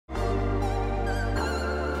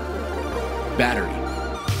Battery.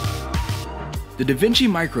 The DaVinci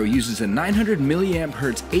MIQRO uses a 900 mAh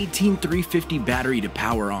 18350 battery to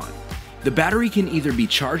power on. The battery can either be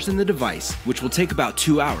charged in the device, which will take about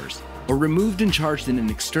 2 hours, or removed and charged in an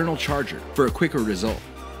external charger for a quicker result.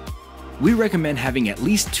 We recommend having at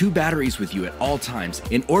least 2 batteries with you at all times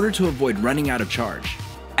in order to avoid running out of charge.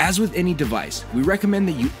 As with any device, we recommend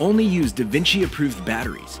that you only use DaVinci approved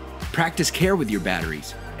batteries. Practice care with your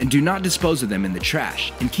batteries, and do not dispose of them in the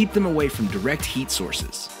trash, and keep them away from direct heat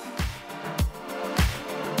sources.